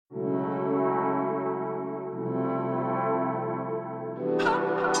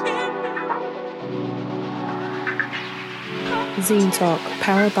Zine Talk,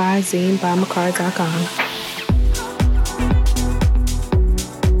 powered by ZineByMakar.com.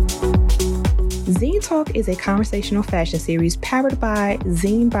 Zine Talk is a conversational fashion series powered by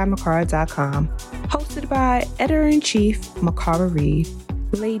ZineByMakar.com, hosted by Editor-in-Chief Makara Reed.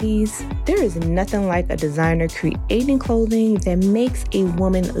 Ladies, there is nothing like a designer creating clothing that makes a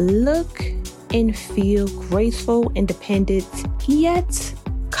woman look and feel graceful, independent, yet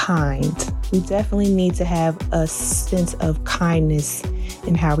kind. We definitely need to have a sense of kindness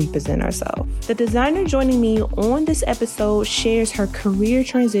in how we present ourselves. The designer joining me on this episode shares her career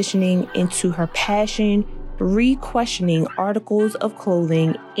transitioning into her passion, re-questioning articles of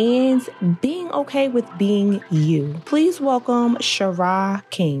clothing, and being okay with being you. Please welcome Shara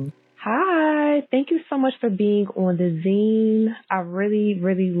King. Hi, thank you so much for being on the Zine. I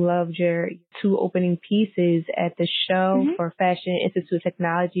really loved your two opening pieces at the show for Fashion Institute of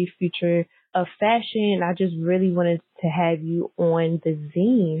Technology, Future of Fashion. I just really wanted to have you on the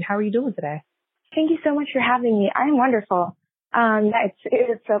Zine. How are you doing today? Thank you so much for having me. I'm wonderful.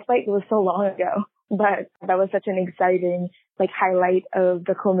 It felt like it was so long ago, but that was such an exciting highlight of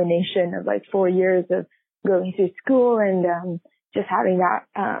the culmination of 4 years of going through school and just having that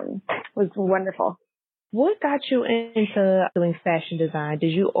was wonderful. What got you into doing fashion design?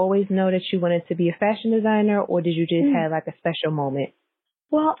 Did you always know that you wanted to be a fashion designer, or did you just have a special moment?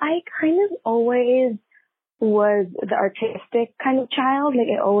 Well, I kind of always was the artistic kind of child.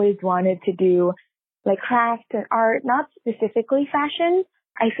 I always wanted to do craft and art, not specifically fashion.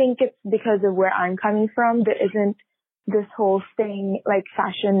 I think it's because of where I'm coming from. There isn't this whole thing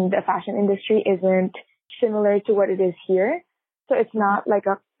fashion. The fashion industry isn't similar to what it is here. So it's not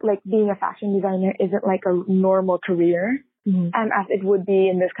being a fashion designer isn't a normal career, as it would be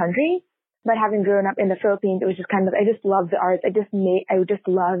in this country. But having grown up in the Philippines, it was just I just loved the arts. I just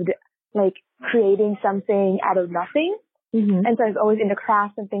loved creating something out of nothing. And so I was always into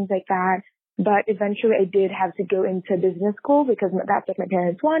crafts and things like that. But eventually I did have to go into business school because that's what my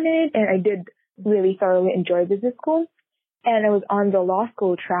parents wanted. And I did really thoroughly enjoy business school. And I was on the law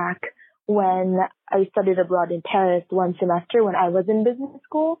school track when I studied abroad in Paris one semester when I was in business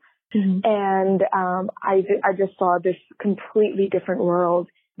school. And I just saw this completely different world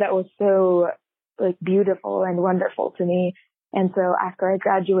that was so beautiful and wonderful to me. And so after I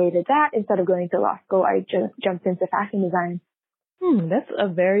graduated that, instead of going to law school, I just jumped into fashion design. That's a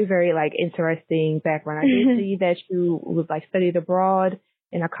very, very interesting background. I did see that you was studied abroad,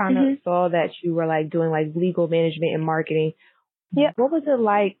 and I kind of saw that you were doing legal management and marketing. Yeah. What was it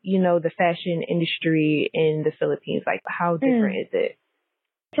the fashion industry in the Philippines? How different is it?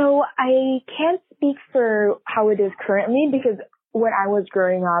 So I can't speak for how it is currently because when I was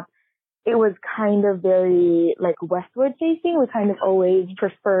growing up, it was kind of very westward facing. We kind of always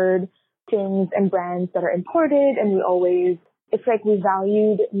preferred things and brands that are imported, and it's we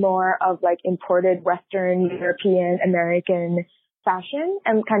valued more of imported Western, European, American fashion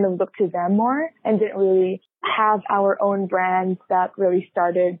and kind of looked to them more and didn't really have our own brands that really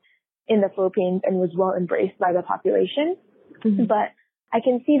started in the Philippines and was well embraced by the population. But I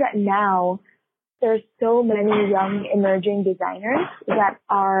can see that now there's so many young emerging designers that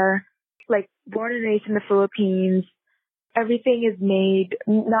are born and raised in the Philippines. Everything is maybe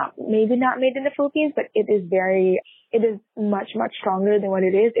not made in the Philippines, but it is much stronger than what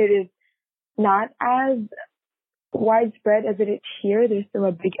it is. It is not as widespread as it is here. There's still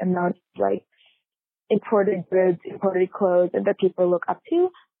a big amount of imported goods, imported clothes that people look up to.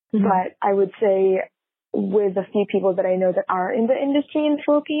 But I would say with a few people that I know that are in the industry in the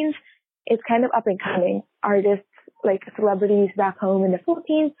Philippines, it's kind of up and coming. Artists, celebrities back home in the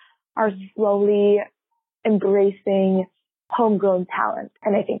Philippines, are slowly embracing homegrown talent.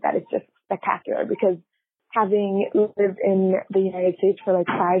 And I think that is just spectacular because having lived in the United States for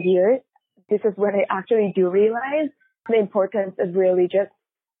 5 years, this is when I actually do realize the importance of really just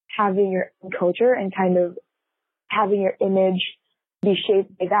having your own culture and kind of having your image be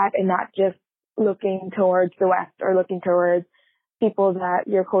shaped by that and not just looking towards the West or looking towards people that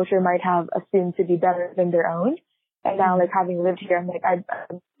your culture might have assumed to be better than their own. And now, having lived here, I'm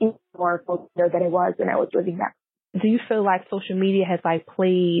even more culture than I was when I was living there. Do you feel social media has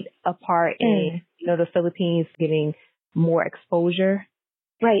played a part in, the Philippines getting more exposure?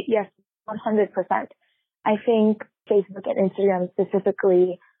 Right. Yes. 100%. I think Facebook and Instagram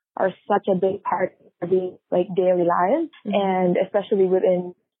specifically are such a big part of the daily lives, and especially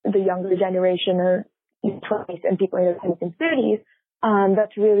within the younger generation or 20s and people in their 20s and 30s,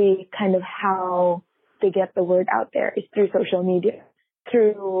 that's really kind of how they get the word out there is through social media,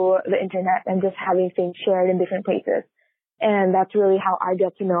 through the internet, and just having things shared in different places. And that's really how I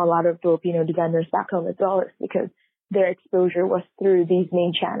get to know a lot of Filipino designers back home as well, is because their exposure was through these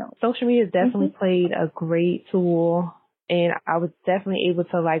main channels. Social media has definitely played a great tool. And I was definitely able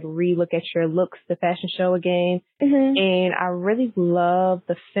to like re-look at your looks, the fashion show again. And I really love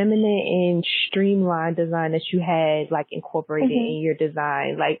the feminine and streamlined design that you had like incorporated in your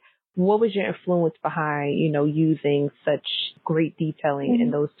design. Like, what was your influence behind, you know, using such great detailing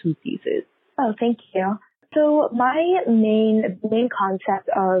in those two pieces? Oh, thank you. So my main concept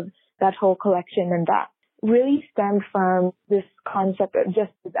of that whole collection and that really stemmed from this concept of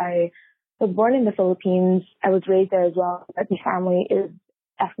just as I was born in the Philippines. I was raised there as well. But my family is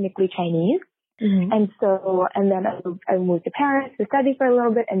ethnically Chinese. And then I moved to Paris to study for a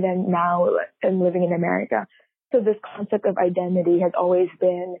little bit, and then now I'm living in America. So this concept of identity has always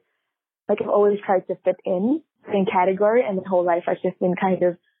been, like, I've always tried to fit in category, and my whole life I've just been kind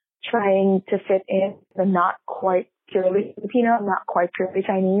of trying to fit in, but not quite purely Filipino, not quite purely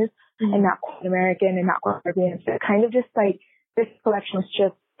Chinese, and not quite American, and not quite Caribbean. So kind of just like this collection is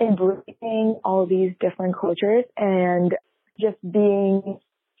just embracing all these different cultures and just being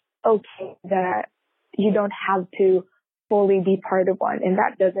okay that you don't have to fully be part of one, and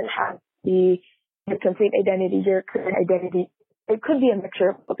that doesn't have to be your complete identity, your current identity. It could be a mixture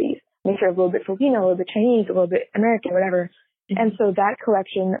of all these, mixture of a little bit Filipino, a little bit Chinese, a little bit American, whatever. And so that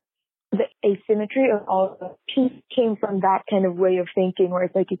collection, the asymmetry of all of the pieces came from that kind of way of thinking, where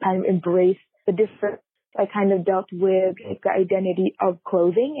it's like you kind of embrace the different. I kind of dealt with like, the identity of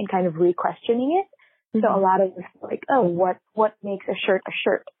clothing and kind of re-questioning it. So a lot of this, like, oh, what makes a shirt a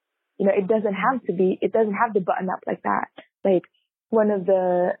shirt? You know, it doesn't have to button up like that. Like, one of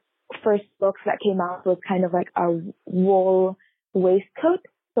the first books that came out was kind of like a wool waistcoat.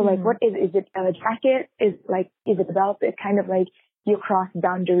 So like, what is it a jacket? Is it a belt? It's kind of like you cross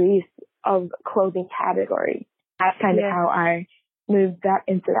boundaries of clothing category. That's kind of how I moved that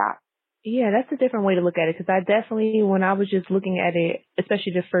into that. Yeah, that's a different way to look at it, because I definitely, when I was just looking at it,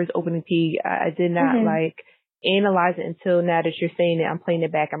 especially the first opening piece, I did not like analyze it until now that you're saying it. I'm playing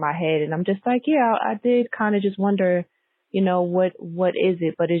it back in my head, and I'm just like, yeah, I did kind of just wonder, you know, what is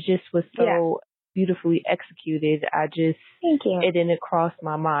it? But it just was so beautifully executed. It didn't cross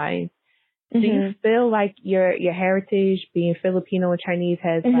my mind. Do you feel like your heritage, being Filipino and Chinese,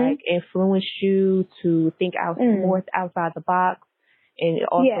 has like influenced you to think more outside the box? And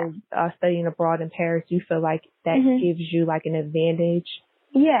also studying abroad in Paris, do you feel like that gives you like an advantage?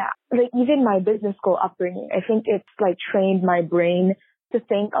 Yeah, like even my business school upbringing, I think it's like trained my brain to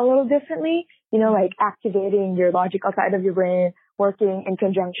think a little differently, you know, like activating your logical side of your brain, working in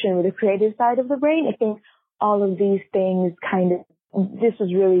conjunction with the creative side of the brain. I think all of these things this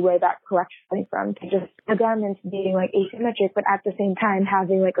is really where that collection came from, to just the garments being like asymmetric, but at the same time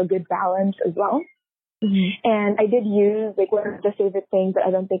having like a good balance as well. And I did use, like, one of the favorite things that I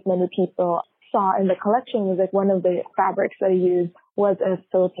don't think many people saw in the collection was like one of the fabrics that I used was a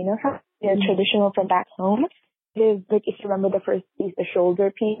Filipino fabric, traditional from back home. It is like, if you remember the first piece, the shoulder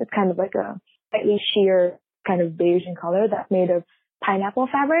piece, it's kind of like a slightly sheer kind of beige in color that's made of pineapple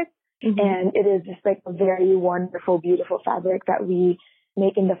fabric. And it is just like a very wonderful, beautiful fabric that we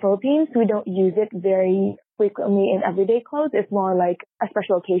make in the Philippines. We don't use it very frequently in everyday clothes. It's more like a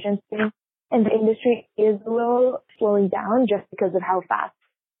special occasion thing. And the industry is a little slowing down just because of how fast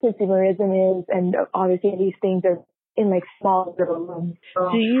consumerism is. And obviously these things are in like small little rooms. So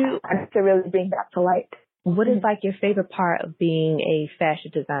I have to really bring that to light. What is like your favorite part of being a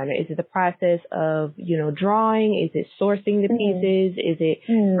fashion designer? Is it the process of, you know, drawing? Is it sourcing the pieces? Is it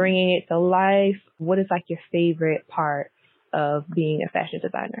bringing it to life? What is like your favorite part of being a fashion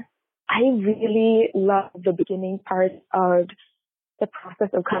designer? I really love the beginning part of the process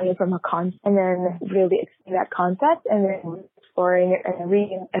of coming from a concept and then really exploring that concept and then exploring it and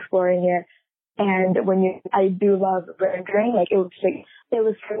re-exploring it. And I do love rendering, like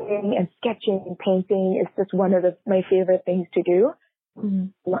illustrating and sketching and painting is just one of my favorite things to do.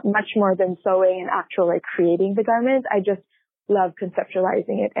 Much more than sewing and actual like creating the garments. I just love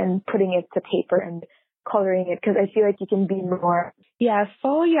conceptualizing it and putting it to paper and coloring it, because I feel like you can be more. Yeah, I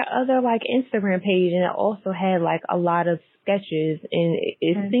saw your other like Instagram page, and it also had like a lot of sketches, and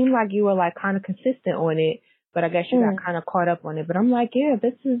it seemed like you were like kind of consistent on it, but I guess you got kind of caught up on it. But I'm like, yeah,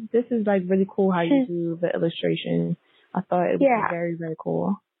 this is like really cool how you do the illustration. I thought it was very, very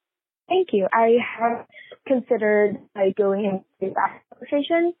cool. Thank you. I have considered like going into that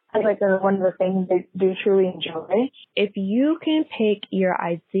illustration as like one of the things I do truly enjoy. If you can pick your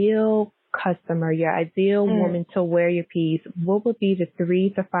ideal customer, your ideal woman to wear your piece, what would be the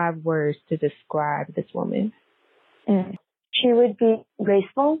 3 to 5 words to describe this woman? She would be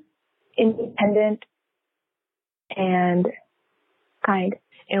graceful, independent, and kind.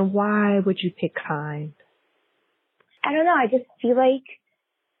 And why would you pick kind? I don't know, I just feel like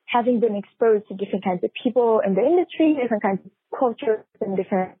having been exposed to different kinds of people in the industry, different kinds of cultures and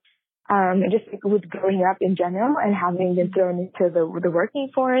different, just like with growing up in general and having been thrown into the working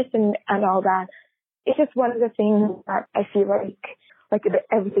force and all that, it's just one of the things that I feel like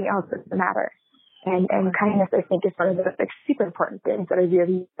everything else doesn't matter. And kindness, I think, is one of the like super important things that I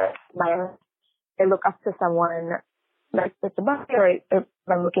really admire. I look up to someone like that's above me, or if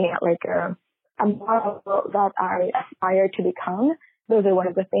I'm looking at like a model that I aspire to become. Those are one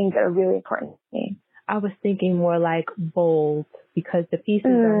of the things that are really important to me. I was thinking more like bold, because the pieces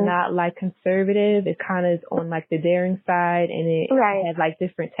are not like conservative. It kind of is on like the daring side, and it had like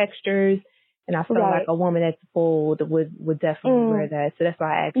different textures. And I felt like a woman that's bold would definitely wear that. So that's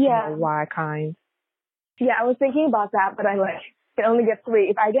why I asked you why kind. Yeah, I was thinking about that, but I can only get 3.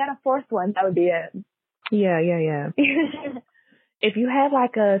 If I get a 4th one, that would be it. Yeah. If you had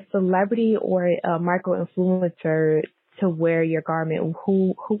like a celebrity or a micro-influencer to wear your garment,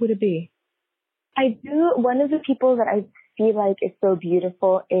 who would it be? I do. One of the people that I feel like is so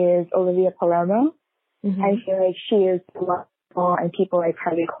beautiful is Olivia Palermo. Mm-hmm. I feel like she is wonderful, and people like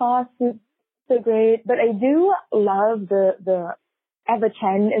Harvey Kloss is so great. But I do love the Eva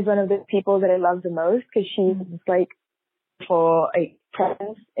Chen is one of the people that I love the most, because she's like full like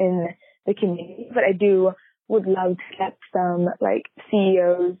presence in the community. But I would love to get some like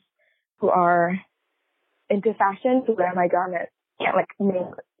CEOs who are into fashion to wear my garments. Can't like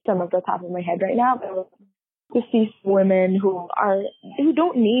name some of the top of my head right now, but to see women who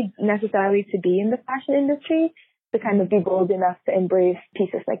don't need necessarily to be in the fashion industry to kind of be bold enough to embrace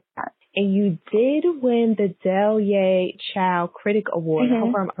pieces like that. And you did win the Delia Child Critic Award. I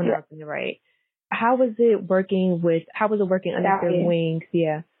hope I'm pronouncing it right. How was it working under your wings?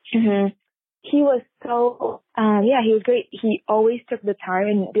 Yeah. Mm-hmm. He was so, he was great. He always took the time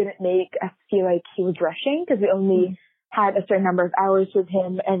and didn't make us feel like he was rushing, because we only had a certain number of hours with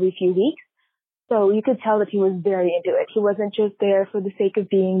him every few weeks. So you could tell that he was very into it. He wasn't just there for the sake of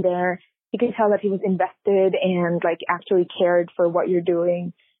being there. You could tell that he was invested and like actually cared for what you're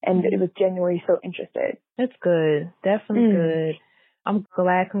doing, and it was genuinely so interested. That's good. Definitely good. I'm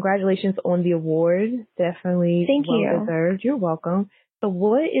glad. Congratulations on the award. Definitely well deserved. You're welcome. So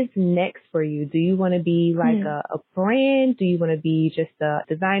what is next for you? Do you want to be like a brand? Do you want to be just a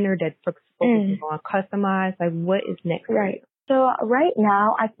designer that focuses on customized? Like, what is next for you? So right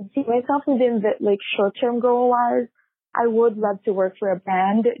now, I can see myself within the like short-term goal-wise. I would love to work for a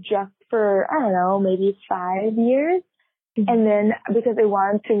brand just for, I don't know, maybe 5 years. And then because I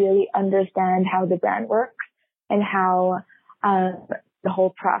want to really understand how the brand works and how the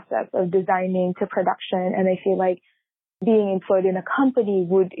whole process of designing to production. And I feel like being employed in a company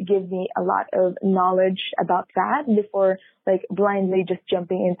would give me a lot of knowledge about that before like blindly just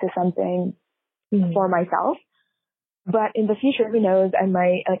jumping into something for myself. But in the future, who knows, I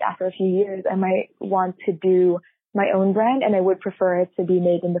might, like after a few years, I might want to do my own brand, and I would prefer it to be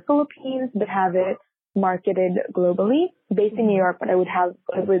made in the Philippines, but have it marketed globally, based in New York. But I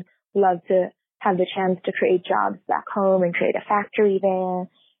would love to have the chance to create jobs back home and create a factory there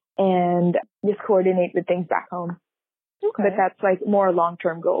and just coordinate with things back home. Okay. But that's like more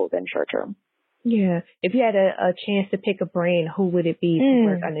long-term goal than short-term. Yeah. If you had a chance to pick a brand, who would it be to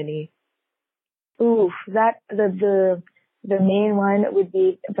work underneath? Ooh, the main one would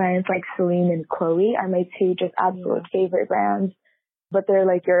be brands like Celine and Chloe are my 2 just absolute favorite brands, but they're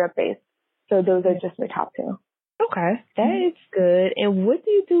like Europe-based. So those are just my top 2. Okay, that is good. And what do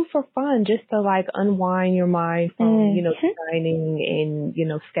you do for fun, just to like unwind your mind from, designing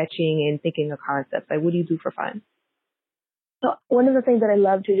and, sketching and thinking of concepts? Like, what do you do for fun? So one of the things that I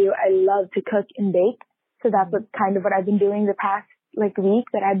love to do, I love to cook and bake. So that's what I've been doing the past like week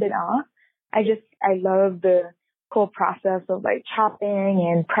that I've been off. I love the whole process of like chopping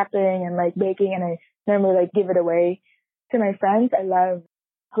and prepping and like baking, and I normally like give it away to my friends. I love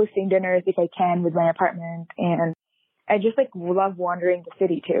hosting dinners if I can with my apartment, and I just like love wandering the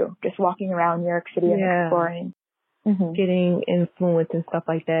city too, just walking around New York City and exploring. Getting influence and stuff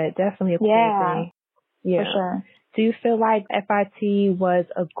like that. Definitely a cool thing. Yeah, for sure. Do you feel like FIT was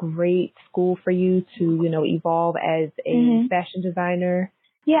a great school for you to, evolve as a fashion designer?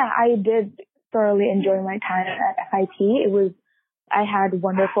 Yeah, I did thoroughly enjoy my time at FIT. I had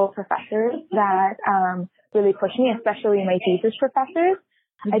wonderful professors that really pushed me, especially my thesis professors.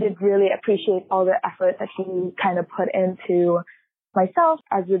 I did really appreciate all the effort that he kind of put into myself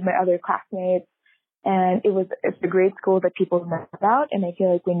as with my other classmates. And it's a great school that people know about. And I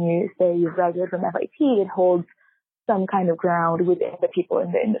feel like when you say you graduate from FIT, it holds some kind of ground within the people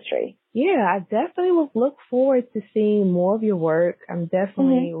in the industry. Yeah, I definitely will look forward to seeing more of your work. I'm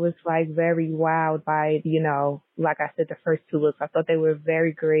definitely was like very wowed by, like I said, the first 2 looks. I thought they were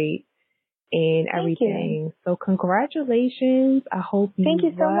very great and everything. So congratulations. I hope you Thank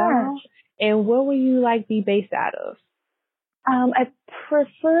you so much. And where will you be based out of? I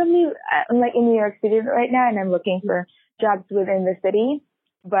preferably, I'm in New York City right now, and I'm looking for jobs within the city,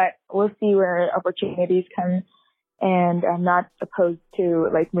 but we'll see where opportunities come. And I'm not opposed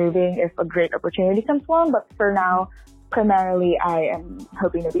to moving if a great opportunity comes along, but for now, primarily I am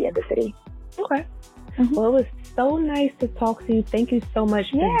hoping to be in the city. Okay. Well, it was so nice to talk to you. Thank you so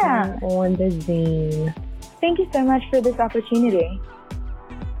much for being on the zine. Thank you so much for this opportunity.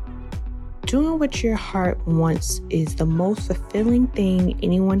 Doing what your heart wants is the most fulfilling thing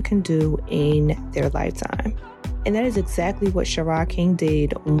anyone can do in their lifetime. And that is exactly what Shara King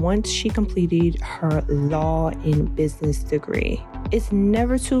did once she completed her law and business degree. It's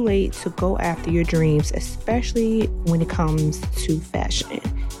never too late to go after your dreams, especially when it comes to fashion.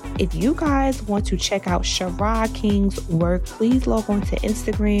 If you guys want to check out Shara King's work, please log on to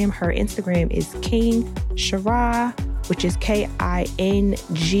Instagram. Her Instagram is King Shara, which is KINGC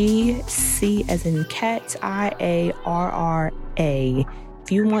as in cat, IARRA.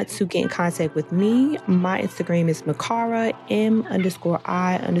 If you want to get in contact with me, my Instagram is Makara,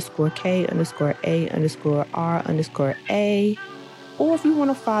 M_I_K_A_R_A. Or if you want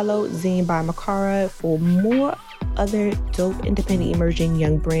to follow Zine by Makara for more other dope, independent, emerging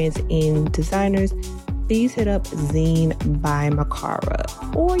young brands and designers, please hit up Zine by Makara.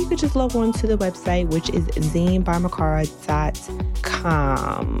 Or you could just log on to the website, which is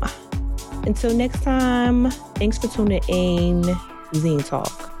zinebymakara.com. Until next time, thanks for tuning in. Zine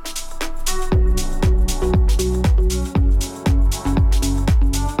Talk.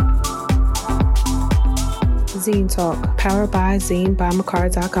 Zine Talk, powered by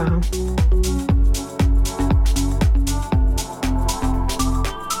zinebymakara.com.